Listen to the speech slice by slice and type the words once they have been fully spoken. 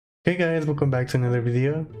Hey guys, welcome back to another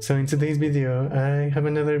video. So in today's video, I have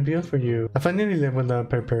another build for you. I finally leveled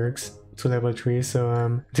up her perks to level 3,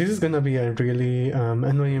 so this is gonna be a really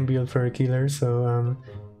annoying build for a killer, so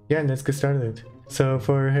yeah, let's get started. So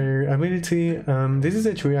for her ability, this is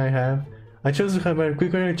a tree I have. I chose to have a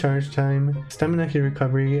quicker charge time, stamina heat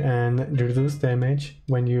recovery, and reduced damage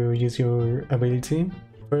when you use your ability.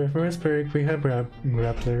 For the first perk, we have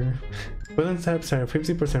Grappler. Bullet taps are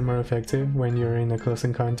 50% more effective when you're in a close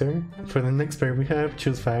encounter. For the next perk, we have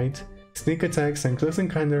Choose Fight. Sneak attacks and close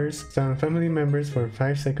encounters stun family members for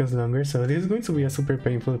 5 seconds longer, so this is going to be a super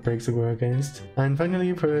painful perk to go against. And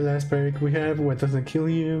finally, for the last perk, we have What Doesn't Kill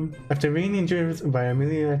You. After being injured by a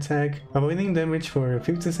melee attack, avoiding damage for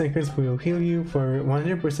 50 seconds will heal you for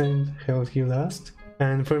 100% health you lost.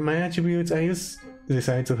 And for my attributes, I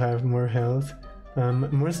decide to have more health,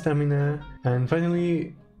 more stamina, and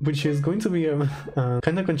finally, which is going to be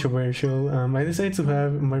kind of controversial, I decided to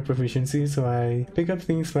have more proficiency, so I pick up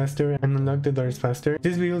things faster and unlock the doors faster.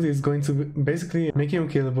 This build is going to basically make you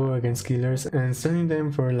unkillable against killers and stunning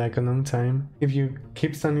them for like a long time. If you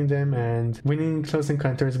keep stunning them and winning close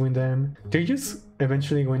encounters with them, they're just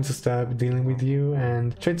eventually going to stop dealing with you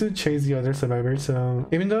and try to chase the other survivors. So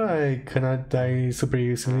even though I cannot die super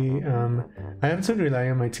easily, I have to rely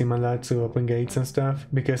on my team a lot to open gates and stuff,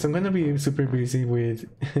 because I'm gonna be super busy with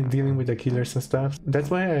dealing with the killers and stuff.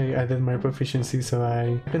 That's why I added my proficiency, so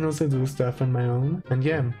I can also do stuff on my own. And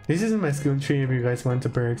yeah, this is my skill tree if you guys want the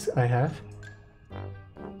perks I have.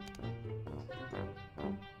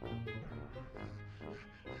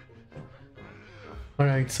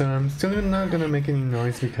 Alright, so I'm still not gonna make any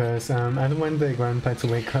noise because I don't want the grandpa to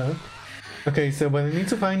wake up. Okay, so what I need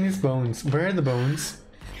to find is bones. Where are the bones?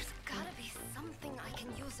 There's gotta be something I can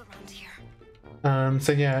use around here.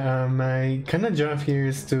 So yeah, my kind of job here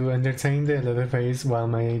is to entertain the leatherface while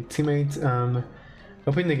my teammates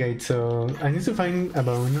open the gate, so I need to find a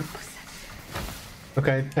bone.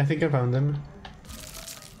 Okay, I think I found them.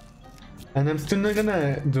 And I'm still not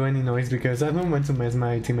gonna do any noise because I don't want to mess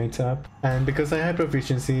my teammates up. And because I have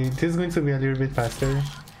proficiency, this is going to be a little bit faster.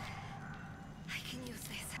 I can use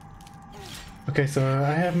this. Okay, so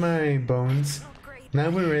I have my bones. Now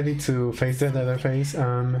we're ready to face the leatherface.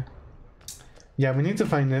 Yeah, we need to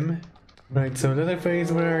find them. Right, so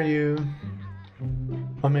leatherface, where are you?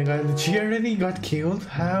 Oh my god, she already got killed?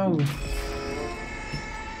 How?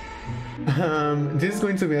 This is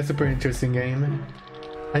going to be a super interesting game.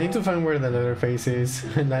 I need to find where the leatherface is.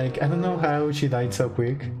 Like, I don't know how she died so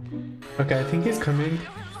quick. Okay, I think he's coming.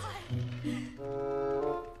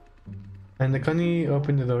 And the Connie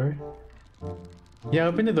opened the door. Yeah,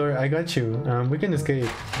 open the door. I got you. We can escape.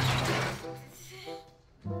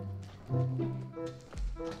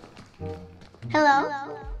 Hello?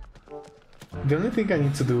 The only thing I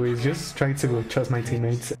need to do is just try to trust my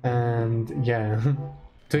teammates. And yeah.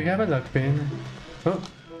 Do you have a lock pin? Oh,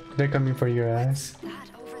 they're coming for your ass.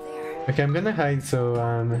 Okay, I'm gonna hide so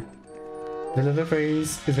the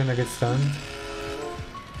leatherface is gonna get stunned.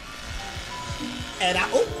 And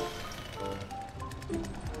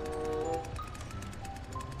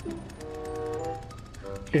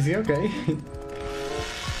Is he okay?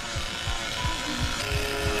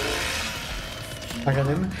 I got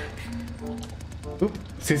him. Oop,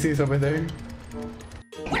 Sissy's over there.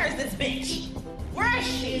 where's this bitch? Where is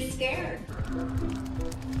she? Scared.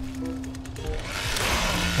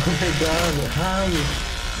 Oh my god, how?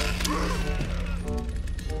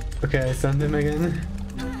 Okay, I stunned him again.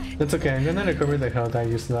 That's okay, I'm gonna recover the health I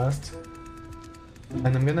just lost.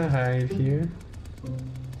 And I'm gonna hide here.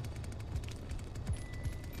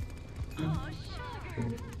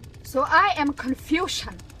 So I am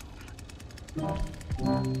Confucian.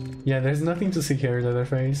 Yeah, there's nothing to see here,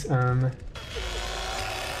 Leatherface.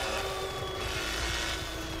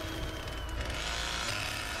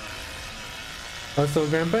 Also,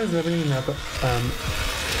 Grandpa is leveling up a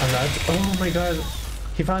lot. Oh my god,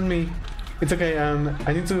 he found me. It's okay,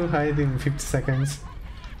 I need to hide in 50 seconds.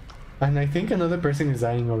 And I think another person is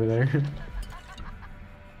dying over there.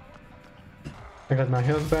 I got my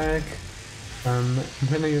health back. I'm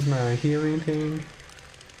gonna use my healing thing.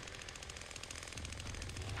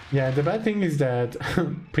 Yeah, the bad thing is that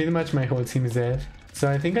pretty much my whole team is dead.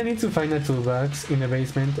 So I think I need to find a toolbox in the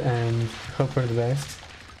basement and hope for the best.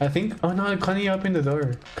 I think, oh no, Connie opened the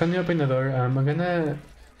door. Connie opened the door. I'm gonna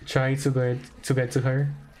try to get to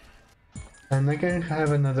her. And I can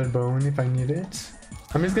have another bone if I need it.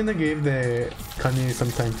 I'm just gonna give the Connie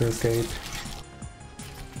some time to escape.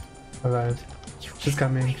 Alright, she's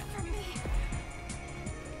coming.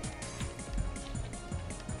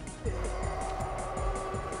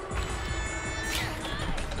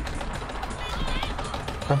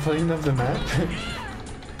 I'm falling off the map.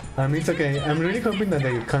 It's okay. I'm really hoping that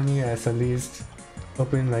the Connie has at least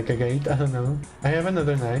opened like a gate. I don't know. I have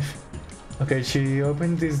another knife. Okay, she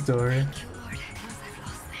opened this door.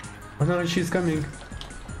 Oh no, she's coming.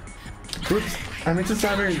 Oops, I meant to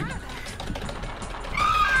stab her.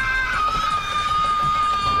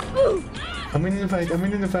 I'm winning the fight, I'm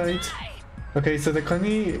winning the fight. Okay, so the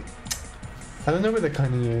Connie... I don't know where the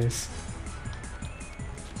Connie is.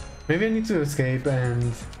 Maybe I need to escape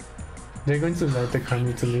and they're going to let the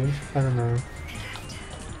Connie to leave. I don't know.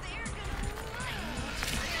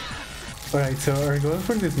 Alright, so our goal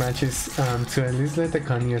for this match is to at least let the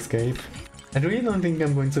Connie escape. I really don't think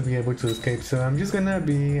I'm going to be able to escape, so I'm just gonna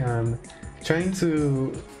be trying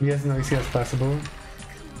to be as noisy as possible.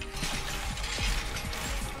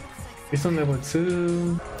 It's on level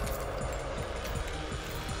 2.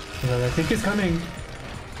 Well, I think he's coming.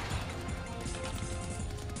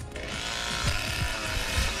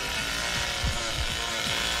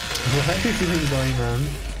 What is even going on?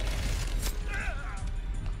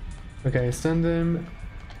 Okay, stun them.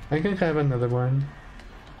 I can have another one.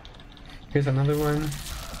 Here's another one.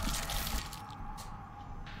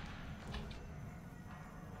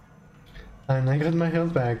 And I got my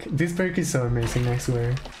health back. This perk is so amazing, I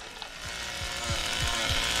swear.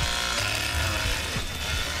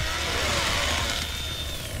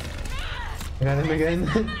 I got him again.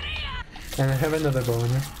 And I have another bone.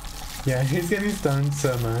 Yeah, he's getting stunned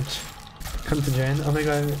so much. Come to Jen. Oh my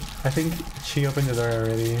god, I think she opened the door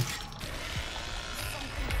already.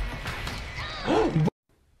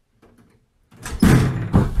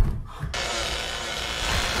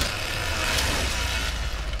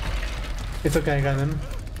 It's okay, I got him.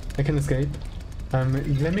 I can escape.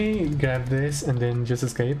 Let me grab this and then just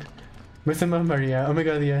escape. Where's Mamma Maria? Oh my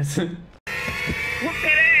god, yes. Whoop that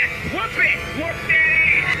ass! Whoop it! Whoop that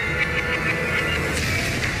ass!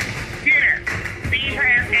 Get her! Beat her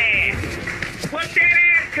ass! Whoop that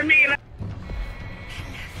ass, Camila!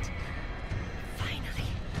 Finally.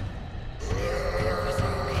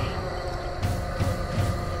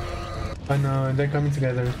 Oh no, they're coming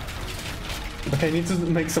together. Okay, I need to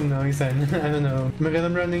make some noise and I don't know. Oh my god,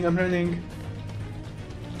 I'm running, I'm running.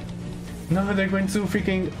 No, they're going to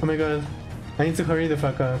freaking... Oh my god. I need to hurry the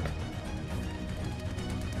fuck up.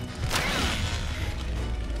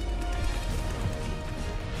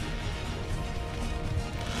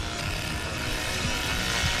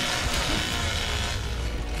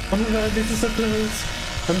 Oh my god, this is so close.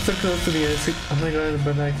 I'm so close to the exit. Oh my god,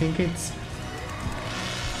 but I think it's...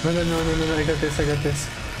 Oh my god, no, no, no, no, I got this, I got this.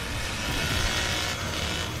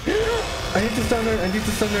 I need to stun her, I need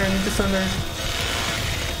to stun her, I need to stun her.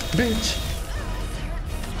 Bitch!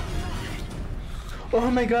 Oh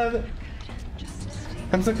my god!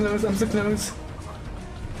 I'm so close, I'm so close.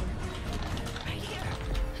 Right here.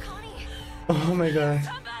 Connie. Oh my god.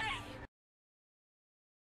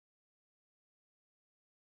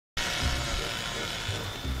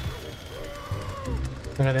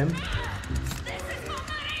 I got him.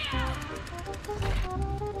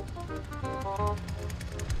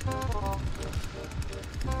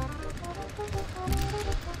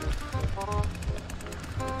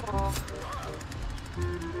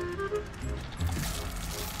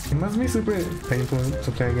 It must be super painful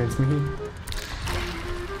to play against me.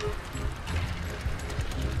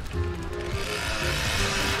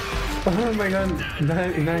 Oh my god, that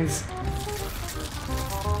is nice.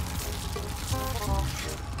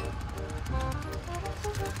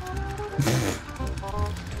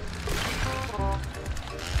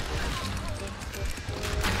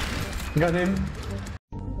 Got him.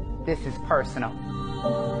 This is personal.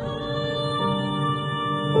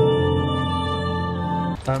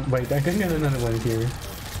 Wait, I can get another one here.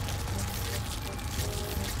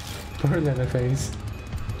 Poor leatherface.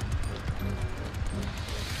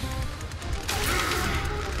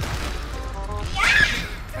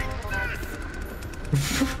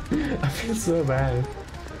 I feel so bad.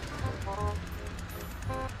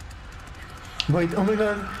 Wait, oh my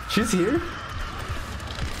god, she's here?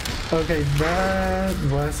 Okay, that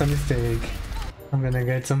was a mistake. I'm gonna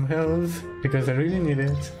get some health because I really need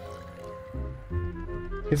it.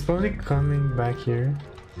 He's probably coming back here.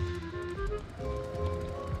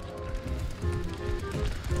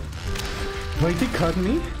 Wait, he caught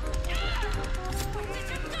me?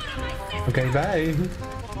 Okay, bye!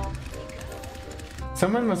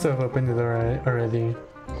 Someone must have opened the door already.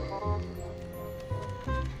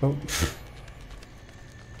 Oh.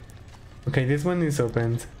 Okay, this one is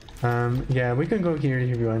opened. Yeah, we can go here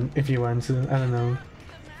if you want to. I don't know.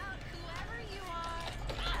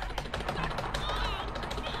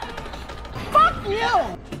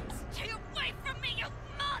 Stay away from me, you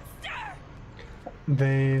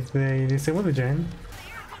they disabled the gen.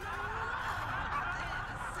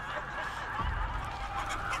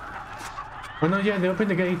 Oh no, yeah, they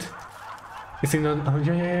opened the gate. Is it not? Oh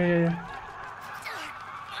yeah.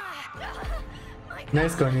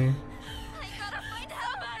 Nice, Connie. I gotta find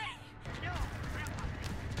help.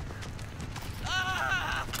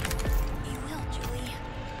 You will, Julie.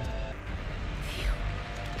 Phew.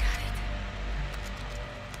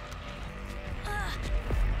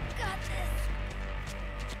 Got this.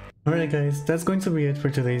 Alright guys, that's going to be it for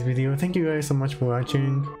today's video. Thank you guys so much for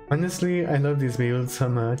watching. Honestly, I love this build so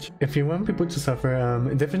much. If you want people to suffer,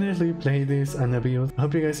 definitely play this on a build. I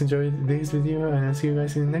hope you guys enjoyed this video and I'll see you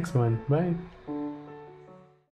guys in the next one. Bye!